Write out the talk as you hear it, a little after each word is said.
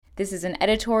This is an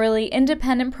editorially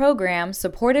independent program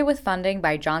supported with funding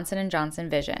by Johnson & Johnson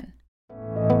Vision.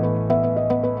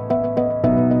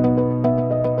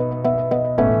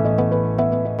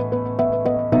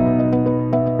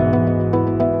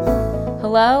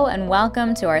 Hello and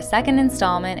welcome to our second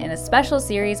installment in a special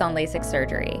series on LASIK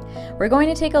surgery. We're going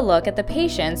to take a look at the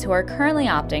patients who are currently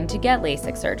opting to get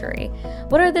LASIK surgery.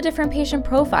 What are the different patient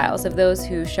profiles of those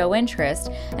who show interest,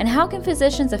 and how can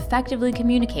physicians effectively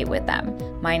communicate with them?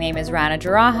 My name is Rana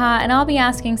Jaraha, and I'll be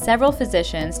asking several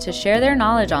physicians to share their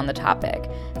knowledge on the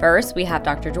topic. First, we have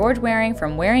Dr. George Waring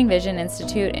from Waring Vision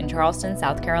Institute in Charleston,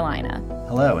 South Carolina.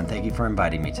 Hello, and thank you for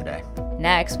inviting me today.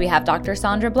 Next, we have Dr.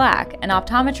 Sondra Black, an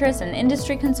optometrist and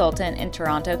industry consultant in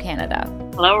Toronto, Canada.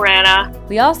 Hello, Rana.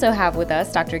 We also have with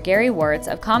us Dr. Gary Wirtz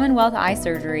of Commonwealth Eye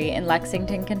Surgery in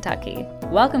Lexington, Kentucky.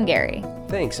 Welcome, Gary.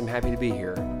 Thanks, I'm happy to be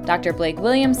here. Dr. Blake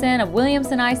Williamson of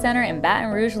Williamson Eye Center in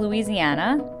Baton Rouge,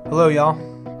 Louisiana. Hello, y'all.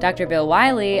 Dr. Bill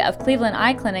Wiley of Cleveland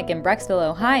Eye Clinic in Brecksville,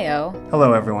 Ohio.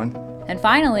 Hello, everyone. And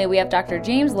finally, we have Dr.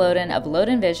 James Loden of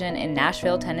Loden Vision in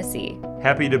Nashville, Tennessee.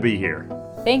 Happy to be here.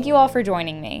 Thank you all for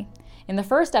joining me. In the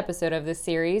first episode of this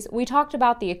series, we talked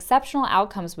about the exceptional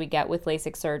outcomes we get with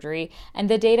LASIK surgery and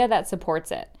the data that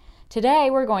supports it. Today,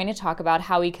 we're going to talk about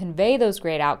how we convey those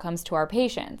great outcomes to our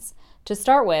patients. To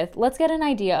start with, let's get an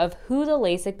idea of who the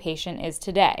LASIK patient is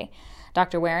today.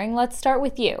 Dr. Waring, let's start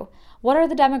with you. What are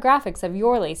the demographics of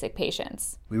your LASIK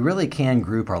patients? We really can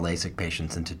group our LASIK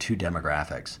patients into two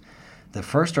demographics. The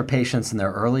first are patients in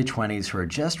their early 20s who are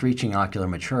just reaching ocular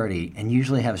maturity and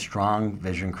usually have strong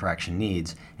vision correction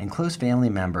needs and close family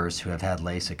members who have had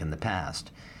LASIK in the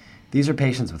past. These are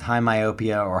patients with high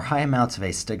myopia or high amounts of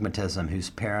astigmatism whose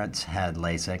parents had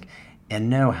LASIK and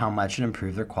know how much it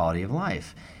improved their quality of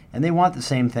life. And they want the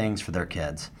same things for their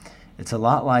kids. It's a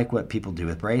lot like what people do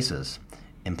with braces,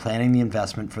 implanting the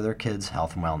investment for their kids'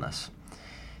 health and wellness.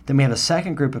 Then we have a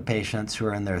second group of patients who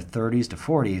are in their 30s to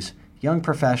 40s, young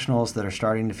professionals that are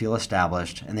starting to feel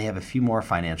established, and they have a few more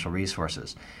financial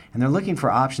resources. And they're looking for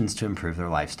options to improve their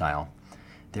lifestyle.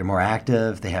 They're more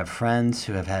active, they have friends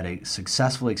who have had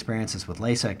successful experiences with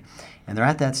LASIK, and they're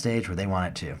at that stage where they want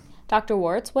it too. Dr.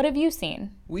 Wirtz, what have you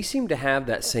seen? We seem to have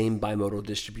that same bimodal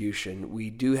distribution.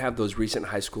 We do have those recent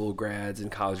high school grads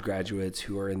and college graduates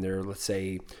who are in their, let's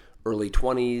say, early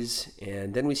 20s,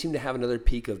 and then we seem to have another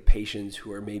peak of patients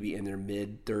who are maybe in their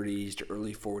mid-30s to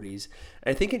early 40s.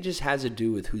 And I think it just has to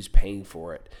do with who's paying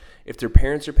for it. If their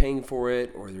parents are paying for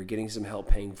it or they're getting some help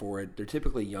paying for it, they're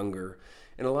typically younger.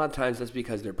 And a lot of times that's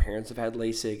because their parents have had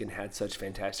LASIK and had such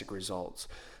fantastic results.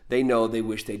 They know they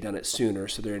wish they'd done it sooner,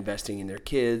 so they're investing in their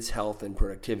kids' health and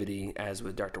productivity, as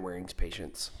with Dr. Waring's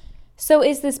patients. So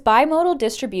is this bimodal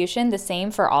distribution the same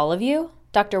for all of you?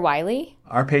 Dr. Wiley?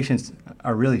 Our patients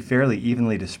are really fairly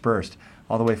evenly dispersed,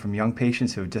 all the way from young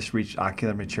patients who have just reached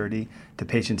ocular maturity to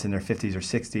patients in their 50s or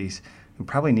 60s who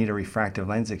probably need a refractive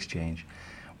lens exchange.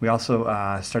 We also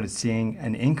started seeing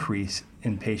an increase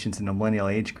in patients in the millennial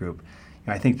age group.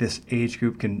 I think this age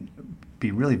group can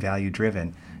be really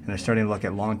value-driven, and they're starting to look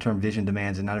at long-term vision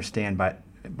demands and understand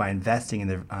by investing in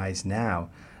their eyes now,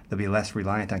 they'll be less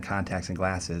reliant on contacts and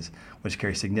glasses, which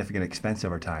carry significant expense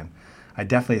over time. I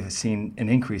definitely have seen an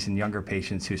increase in younger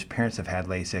patients whose parents have had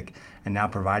LASIK and now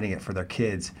providing it for their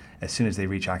kids as soon as they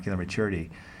reach ocular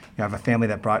maturity. I have a family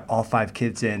that brought all 5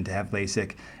 kids in to have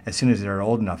LASIK as soon as they're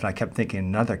old enough, and I kept thinking,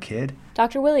 another kid?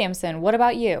 Dr. Williamson, what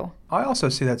about you? I also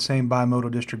see that same bimodal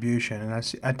distribution, and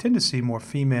I tend to see more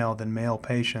female than male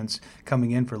patients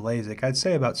coming in for LASIK. I'd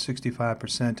say about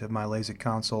 65% of my LASIK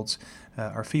consults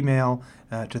are female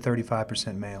to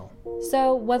 35% male.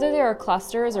 So whether there are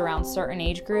clusters around certain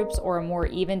age groups or a more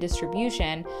even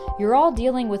distribution, you're all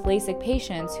dealing with LASIK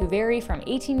patients who vary from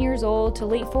 18 years old to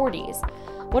late 40s.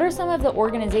 What are some of the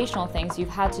organizational things you've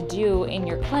had to do in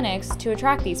your clinics to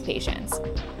attract these patients?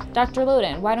 Dr.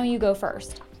 Loden, why don't you go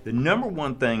first? The number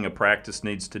one thing a practice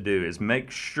needs to do is make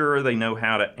sure they know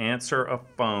how to answer a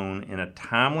phone in a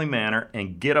timely manner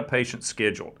and get a patient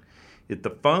scheduled. If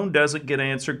the phone doesn't get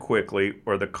answered quickly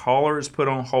or the caller is put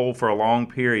on hold for a long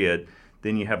period,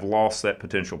 then you have lost that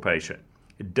potential patient.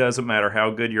 It doesn't matter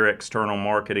how good your external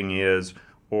marketing is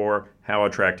or how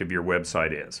attractive your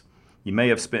website is. You may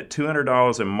have spent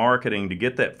 $200 in marketing to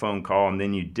get that phone call and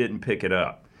then you didn't pick it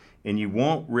up. And you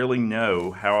won't really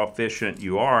know how efficient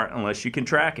you are unless you can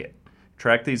track it.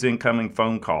 Track these incoming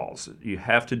phone calls. You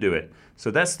have to do it.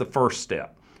 So that's the first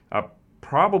step. I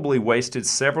probably wasted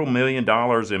several $1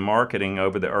 million in marketing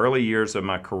over the early years of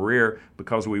my career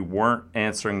because we weren't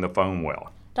answering the phone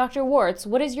well. Dr. Wirtz,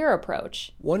 what is your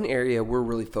approach? One area we're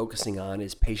really focusing on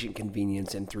is patient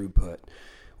convenience and throughput.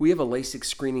 We have a LASIK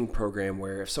screening program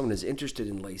where if someone is interested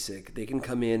in LASIK, they can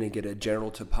come in and get a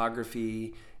general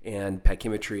topography and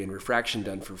pachymetry and refraction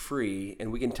done for free,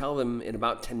 and we can tell them in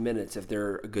about 10 minutes if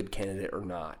they're a good candidate or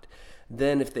not.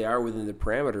 Then if they are within the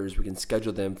parameters, we can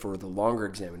schedule them for the longer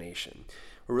examination.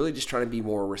 We're really just trying to be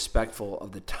more respectful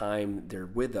of the time they're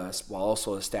with us while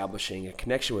also establishing a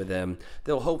connection with them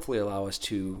that will hopefully allow us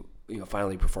to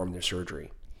finally perform their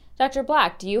surgery. Dr.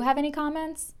 Black, do you have any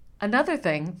comments? Another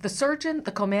thing, the surgeon,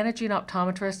 the co-managing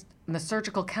optometrist, and the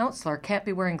surgical counselor can't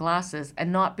be wearing glasses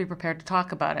and not be prepared to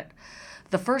talk about it.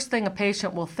 The first thing a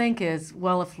patient will think is,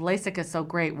 well, if LASIK is so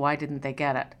great, why didn't they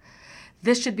get it?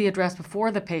 This should be addressed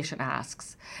before the patient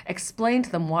asks. Explain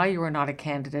to them why you are not a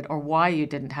candidate or why you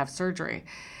didn't have surgery.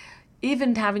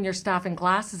 Even having your staff in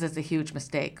glasses is a huge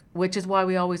mistake, which is why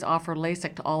we always offer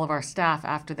LASIK to all of our staff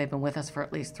after they've been with us for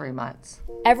at least 3 months.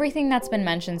 Everything that's been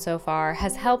mentioned so far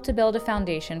has helped to build a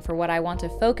foundation for what I want to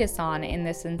focus on in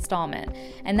this installment,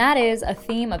 and that is a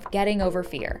theme of getting over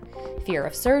fear. Fear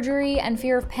of surgery and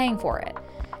fear of paying for it.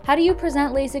 How do you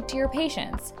present LASIK to your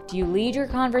patients? Do you lead your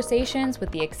conversations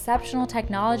with the exceptional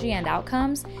technology and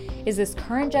outcomes? Is this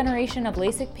current generation of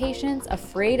LASIK patients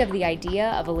afraid of the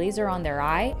idea of a laser on their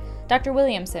eye? Dr.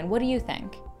 Williamson, what do you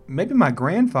think? Maybe my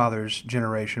grandfather's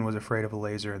generation was afraid of a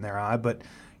laser in their eye, but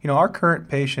our current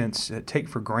patients take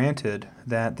for granted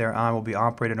that their eye will be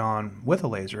operated on with a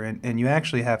laser, and you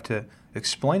actually have to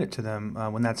explain it to them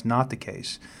when that's not the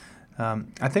case.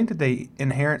 I think that they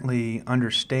inherently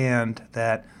understand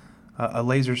that a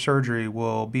laser surgery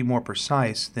will be more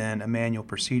precise than a manual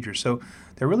procedure, so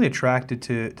they're really attracted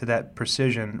to that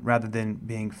precision rather than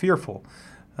being fearful.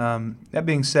 That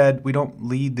being said, we don't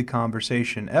lead the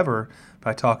conversation ever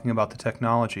by talking about the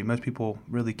technology. Most people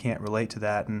really can't relate to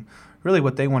that, and really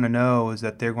what they want to know is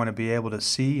that they're going to be able to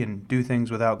see and do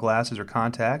things without glasses or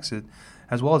contacts,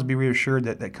 as well as be reassured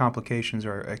that complications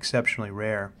are exceptionally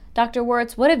rare. Dr.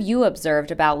 Wirtz, what have you observed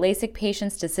about LASIK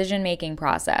patients' decision-making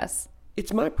process?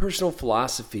 It's my personal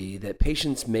philosophy that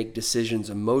patients make decisions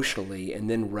emotionally and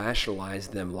then rationalize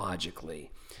them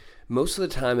logically. Most of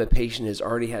the time, a patient has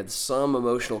already had some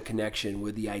emotional connection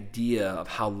with the idea of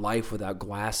how life without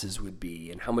glasses would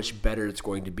be and how much better it's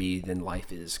going to be than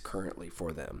life is currently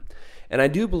for them. And I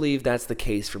do believe that's the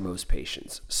case for most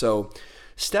patients. So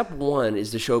step one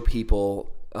is to show people,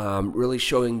 really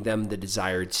showing them the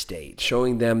desired state,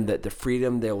 showing them that the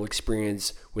freedom they will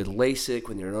experience with LASIK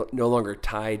when they're no longer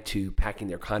tied to packing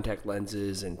their contact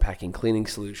lenses and packing cleaning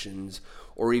solutions,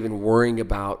 or even worrying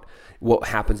about what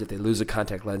happens if they lose a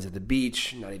contact lens at the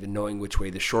beach, not even knowing which way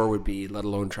the shore would be, let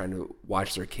alone trying to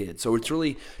watch their kids. So it's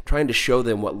really trying to show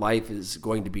them what life is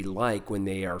going to be like when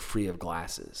they are free of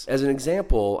glasses. As an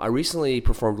example, I recently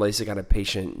performed LASIK on a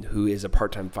patient who is a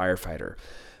part-time firefighter.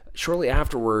 Shortly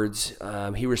afterwards,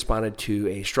 he responded to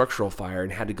a structural fire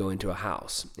and had to go into a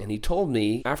house. And he told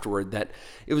me afterward that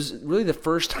it was really the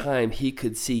first time he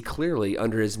could see clearly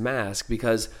under his mask,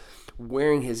 because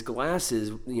wearing his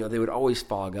glasses, they would always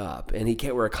fog up, and he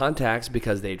can't wear contacts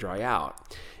because they dry out.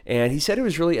 And he said it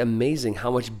was really amazing how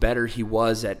much better he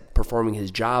was at performing his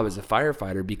job as a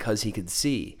firefighter because he could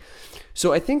see.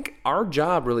 So I think our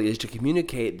job really is to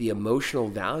communicate the emotional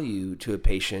value to a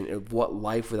patient of what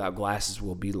life without glasses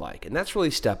will be like. And that's really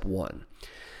step one.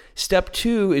 Step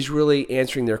two is really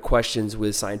answering their questions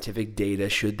with scientific data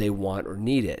should they want or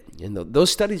need it. And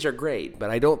those studies are great, but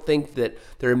I don't think that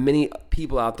there are many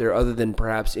people out there other than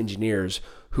perhaps engineers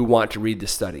who want to read the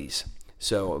studies.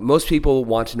 So most people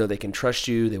want to know they can trust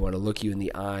you, they want to look you in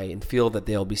the eye and feel that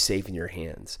they'll be safe in your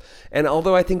hands. And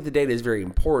although I think the data is very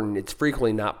important, it's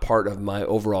frequently not part of my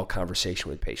overall conversation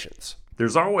with patients.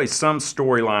 There's always some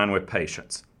storyline with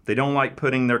patients. They don't like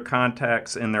putting their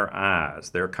contacts in their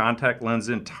eyes. They're contact lens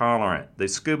intolerant. They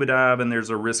scuba dive and there's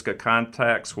a risk of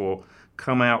contacts will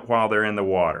come out while they're in the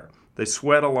water. They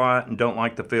sweat a lot and don't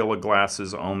like the feel of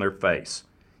glasses on their face.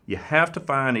 You have to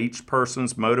find each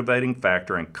person's motivating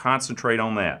factor and concentrate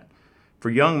on that. For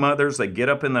young mothers, they get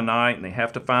up in the night and they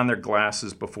have to find their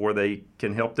glasses before they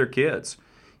can help their kids.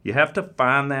 You have to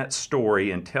find that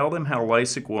story and tell them how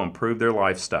LASIK will improve their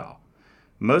lifestyle.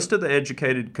 Most of the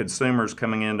educated consumers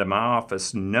coming into my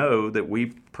office know that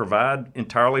we provide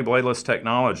entirely bladeless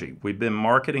technology. We've been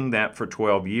marketing that for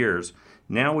 12 years.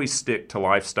 Now we stick to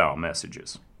lifestyle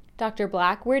messages. Dr.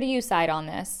 Black, where do you side on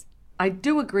this? I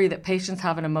do agree that patients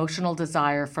have an emotional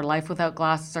desire for life without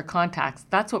glasses or contacts.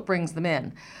 That's what brings them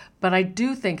in. But I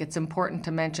do think it's important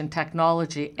to mention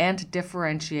technology and to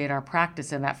differentiate our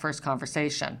practice in that first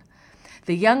conversation.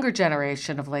 The younger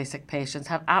generation of LASIK patients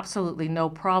have absolutely no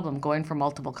problem going for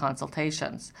multiple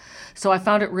consultations. So I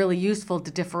found it really useful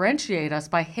to differentiate us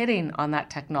by hitting on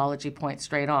that technology point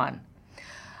straight on.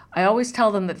 I always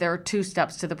tell them that there are 2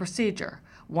 steps to the procedure.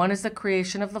 One is the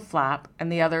creation of the flap,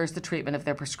 and the other is the treatment of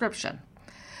their prescription.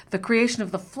 The creation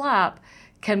of the flap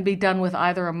can be done with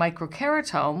either a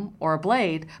microkeratome or a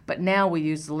blade, but now we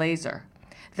use the laser.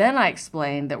 Then I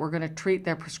explained that we're going to treat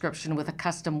their prescription with a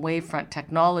custom wavefront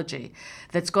technology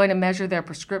that's going to measure their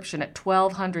prescription at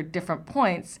 1,200 different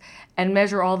points and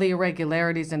measure all the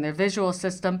irregularities in their visual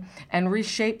system and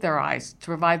reshape their eyes to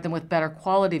provide them with better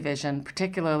quality vision,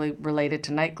 particularly related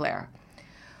to night glare.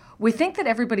 We think that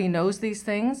everybody knows these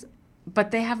things,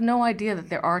 but they have no idea that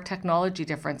there are technology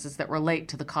differences that relate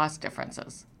to the cost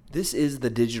differences. This is the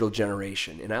digital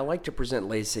generation, and I like to present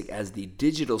LASIK as the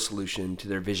digital solution to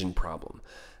their vision problem.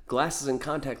 Glasses and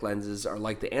contact lenses are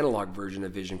like the analog version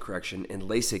of vision correction, and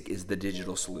LASIK is the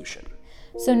digital solution.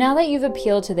 So now that you've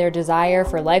appealed to their desire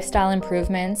for lifestyle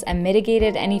improvements and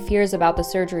mitigated any fears about the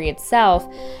surgery itself,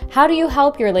 how do you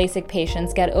help your LASIK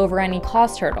patients get over any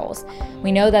cost hurdles?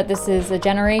 We know that this is a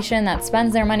generation that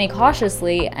spends their money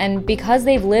cautiously, and because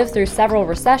they've lived through several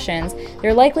recessions,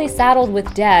 they're likely saddled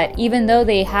with debt even though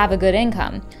they have a good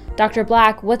income. Dr.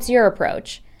 Black, what's your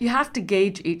approach? You have to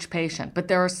gauge each patient, but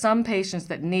there are some patients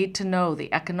that need to know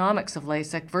the economics of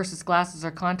LASIK versus glasses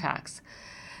or contacts.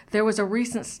 There was a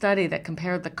recent study that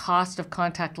compared the cost of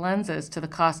contact lenses to the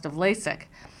cost of LASIK.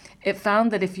 It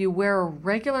found that if you wear a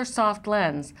regular soft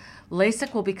lens,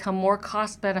 LASIK will become more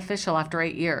cost beneficial after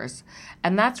 8 years,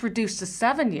 and that's reduced to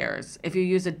 7 years if you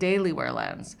use a daily wear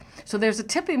lens. So there's a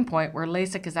tipping point where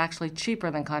LASIK is actually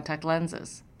cheaper than contact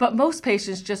lenses. But most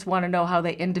patients just want to know how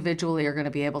they individually are going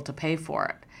to be able to pay for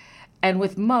it. And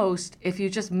with most, if you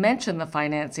just mention the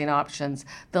financing options,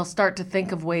 they'll start to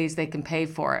think of ways they can pay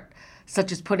for it,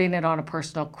 such as putting it on a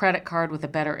personal credit card with a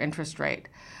better interest rate.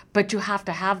 But you have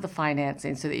to have the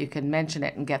financing so that you can mention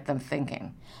it and get them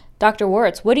thinking. Dr.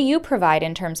 Wirtz, what do you provide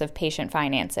in terms of patient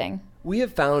financing? We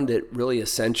have found it really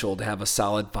essential to have a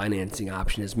solid financing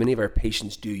option, as many of our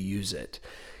patients do use it.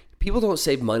 People don't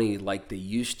save money like they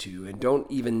used to and don't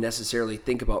even necessarily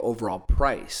think about overall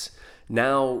price.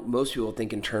 Now, most people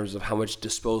think in terms of how much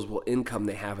disposable income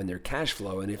they have in their cash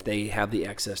flow and if they have the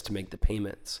access to make the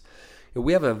payments.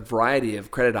 We have a variety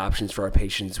of credit options for our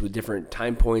patients with different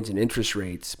time points and interest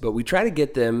rates, but we try to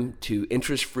get them to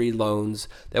interest-free loans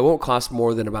that won't cost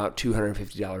more than about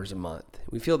 $250 a month.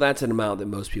 We feel that's an amount that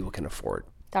most people can afford.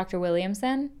 Dr.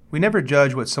 Williamson? We never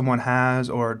judge what someone has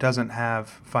or doesn't have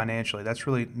financially. That's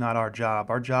really not our job.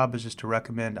 Our job is just to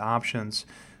recommend options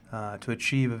to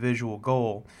achieve a visual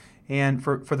goal. And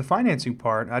for the financing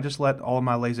part, I just let all of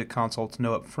my LASIK consults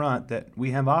know up front that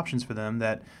we have options for them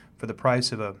that for the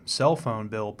price of a cell phone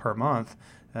bill per month,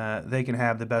 they can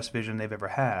have the best vision they've ever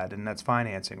had, and that's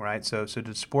financing, right? So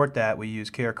to support that, we use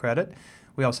Care Credit.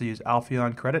 We also use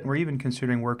Alpheon Credit, and we're even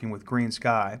considering working with Green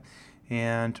Sky.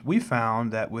 And we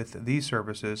found that with these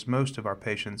services, most of our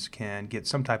patients can get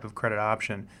some type of credit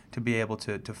option to be able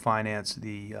to finance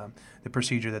the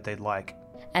procedure that they'd like.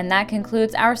 And that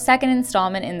concludes our second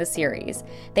installment in the series.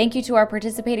 Thank you to our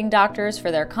participating doctors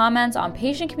for their comments on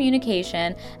patient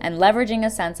communication and leveraging a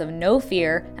sense of no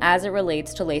fear as it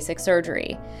relates to LASIK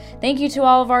surgery. Thank you to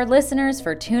all of our listeners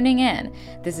for tuning in.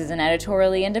 This is an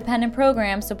editorially independent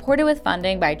program supported with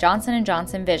funding by Johnson &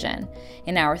 Johnson Vision.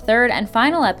 In our third and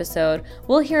final episode,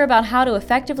 we'll hear about how to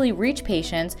effectively reach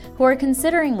patients who are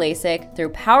considering LASIK through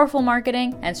powerful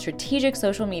marketing and strategic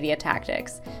social media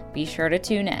tactics. Be sure to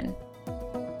tune in.